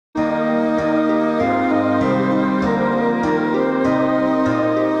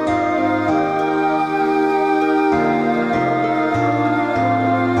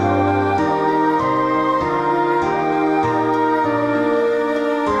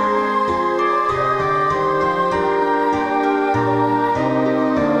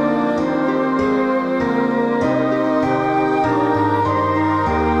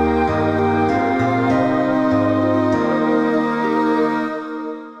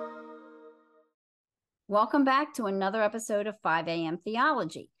Welcome back to another episode of 5 a.m.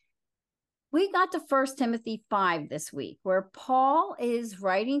 Theology. We got to 1 Timothy 5 this week, where Paul is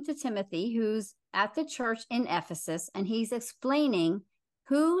writing to Timothy, who's at the church in Ephesus, and he's explaining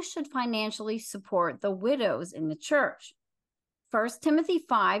who should financially support the widows in the church. 1 Timothy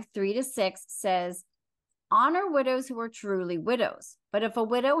 5, 3-6 says, "Honor widows who are truly widows. But if a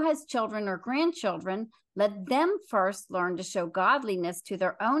widow has children or grandchildren, let them first learn to show godliness to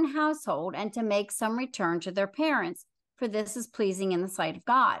their own household and to make some return to their parents, for this is pleasing in the sight of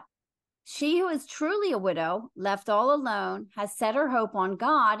God. She who is truly a widow, left all alone, has set her hope on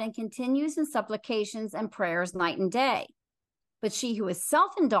God and continues in supplications and prayers night and day. But she who is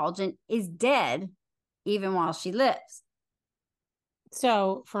self-indulgent is dead even while she lives."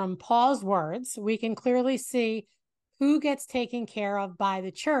 So from Paul's words, we can clearly see who gets taken care of by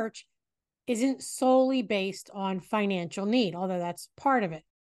the church isn't solely based on financial need, although that's part of it.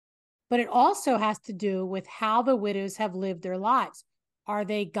 But it also has to do with how the widows have lived their lives. Are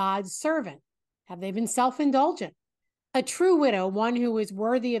they God's servant? Have they been self-indulgent? A true widow, one who is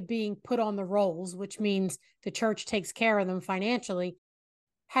worthy of being put on the rolls, which means the church takes care of them financially,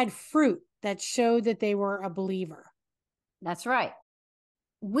 had fruit that showed that they were a believer. That's right.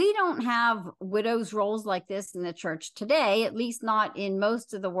 We don't have widows' rolls like this in the church today, at least not in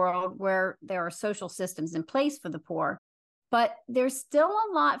most of the world where there are social systems in place for the poor. But there's still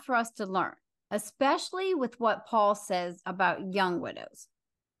a lot for us to learn, especially with what Paul says about young widows.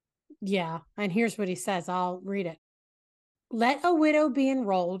 Yeah, and here's what he says. I'll read it. "Let a widow be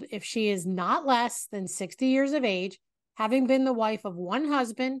enrolled if she is not less than 60 years of age, having been the wife of one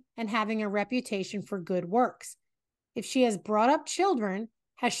husband and having a reputation for good works. If she has brought up children,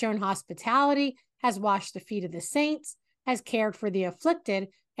 has shown hospitality, has washed the feet of the saints, has cared for the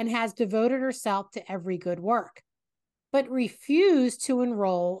afflicted, and has devoted herself to every good work. But refuse to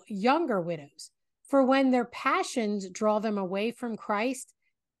enroll younger widows, for when their passions draw them away from Christ,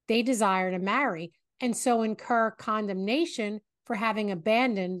 they desire to marry, and so incur condemnation for having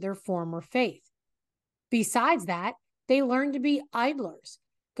abandoned their former faith. Besides that, they learn to be idlers,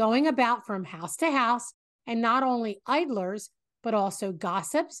 going about from house to house, and not only idlers, but also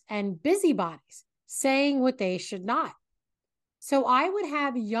gossips and busybodies, saying what they should not. So I would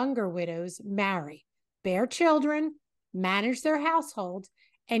have younger widows marry, bear children, manage their households,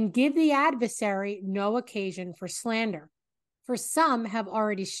 and give the adversary no occasion for slander. For some have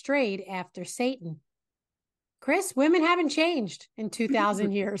already strayed after Satan." Chris, women haven't changed in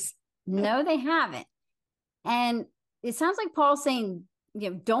 2,000 years. No, they haven't. And it sounds like Paul's saying,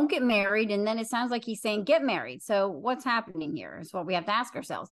 don't get married. And then it sounds like he's saying, get married. So what's happening here is what we have to ask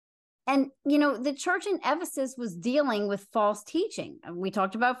ourselves. And, the church in Ephesus was dealing with false teaching. We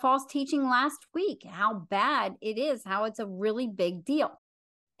talked about false teaching last week, how bad it is, how it's a really big deal.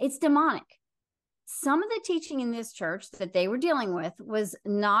 It's demonic. Some of the teaching in this church that they were dealing with was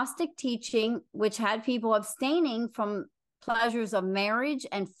Gnostic teaching, which had people abstaining from pleasures of marriage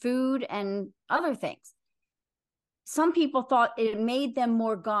and food and other things. Some people thought it made them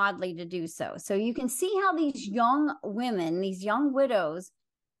more godly to do so. So you can see how these young women, these young widows,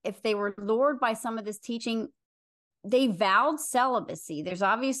 if they were lured by some of this teaching, they vowed celibacy.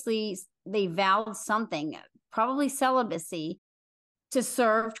 They vowed something, probably celibacy, to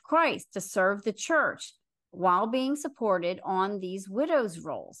serve Christ, to serve the church, while being supported on these widows'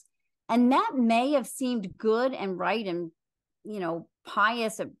 rolls. And that may have seemed good and right and,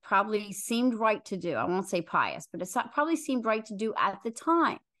 pious. It probably seemed right to do. I won't say pious, but it probably seemed right to do at the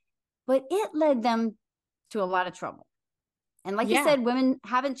time. But it led them to a lot of trouble. And like you said, women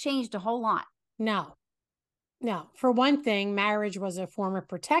haven't changed a whole lot. No. For one thing, marriage was a form of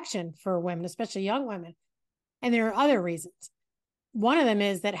protection for women, especially young women. And there are other reasons. One of them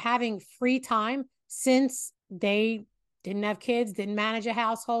is that having free time, since they didn't have kids, didn't manage a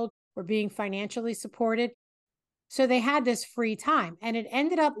household, were being financially supported. So they had this free time, and it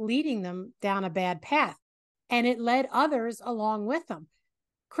ended up leading them down a bad path, and it led others along with them.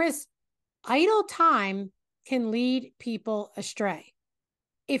 Chris, idle time can lead people astray.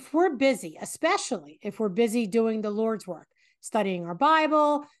 If we're busy, especially if we're busy doing the Lord's work, studying our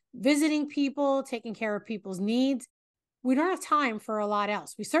Bible, visiting people, taking care of people's needs, we don't have time for a lot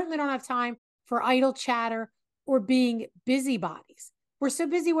else. We certainly don't have time for idle chatter or being busybodies. We're so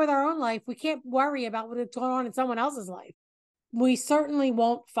busy with our own life, we can't worry about what's going on in someone else's life. We certainly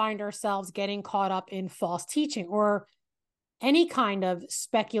won't find ourselves getting caught up in false teaching or any kind of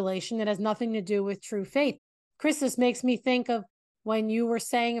speculation that has nothing to do with true faith. Chris, this makes me think of when you were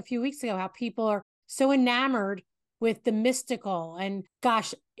saying a few weeks ago how people are so enamored with the mystical. And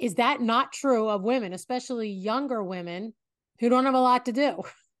gosh, is that not true of women, especially younger women who don't have a lot to do?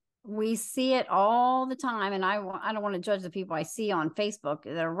 We see it all the time. And I don't want to judge the people I see on Facebook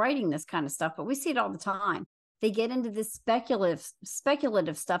that are writing this kind of stuff, but we see it all the time. They get into this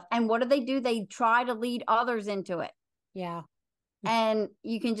speculative stuff. And what do? They try to lead others into it. Yeah. And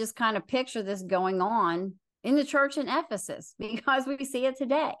you can just kind of picture this going on in the church in Ephesus because we see it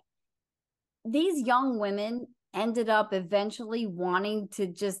today. These young women ended up eventually wanting to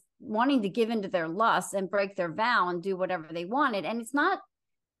give into their lust and break their vow and do whatever they wanted. And it's not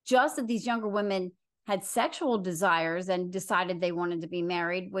just that these younger women had sexual desires and decided they wanted to be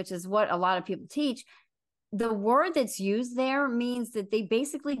married, which is what a lot of people teach. The word that's used there means that they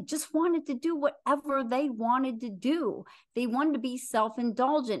basically just wanted to do whatever they wanted to do. They wanted to be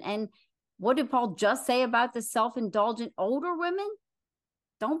self-indulgent. And what did Paul just say about the self-indulgent older women?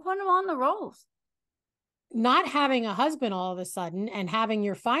 Don't put them on the rolls. Not having a husband all of a sudden and having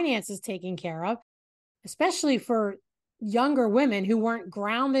your finances taken care of, especially for younger women who weren't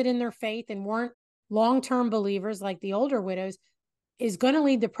grounded in their faith and weren't long-term believers like the older widows, is going to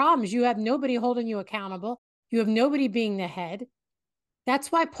lead to problems. You have nobody holding you accountable. You have nobody being the head.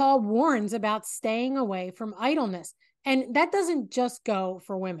 That's why Paul warns about staying away from idleness. And that doesn't just go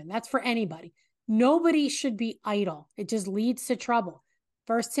for women. That's for anybody. Nobody should be idle. It just leads to trouble.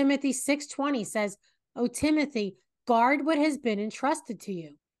 1 Timothy 6:20 says, "O Timothy, guard what has been entrusted to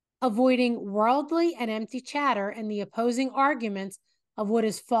you, avoiding worldly and empty chatter and the opposing arguments of what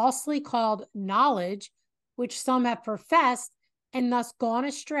is falsely called knowledge, which some have professed and thus gone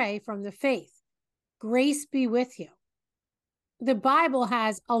astray from the faith. Grace be with you." The Bible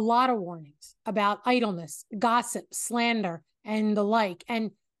has a lot of warnings about idleness, gossip, slander, and the like.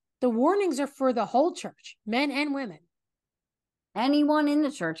 And the warnings are for the whole church, men and women. Anyone in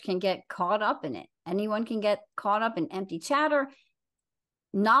the church can get caught up in it. Anyone can get caught up in empty chatter,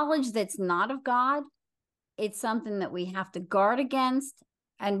 knowledge that's not of God. It's something that we have to guard against.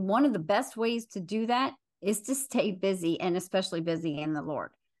 And one of the best ways to do that is to stay busy, and especially busy in the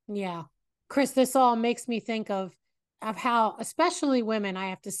Lord. Yeah. Chris, this all makes me think of how, especially women, I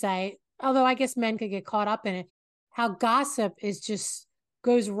have to say, although I guess men could get caught up in it, how gossip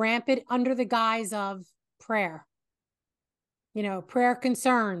goes rampant under the guise of prayer. Prayer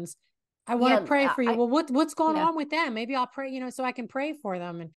concerns. I want to pray for you. Well, what's going on with them? Maybe I'll pray, so I can pray for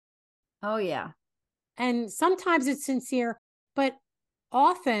them. Oh, yeah. And sometimes it's sincere, but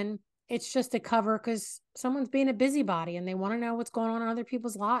often it's just a cover because someone's being a busybody and they want to know what's going on in other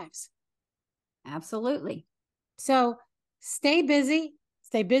people's lives. Absolutely. So stay busy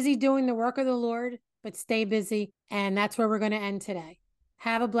doing the work of the Lord, but stay busy. And that's where we're going to end today.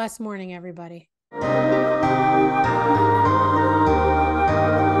 Have a blessed morning, everybody.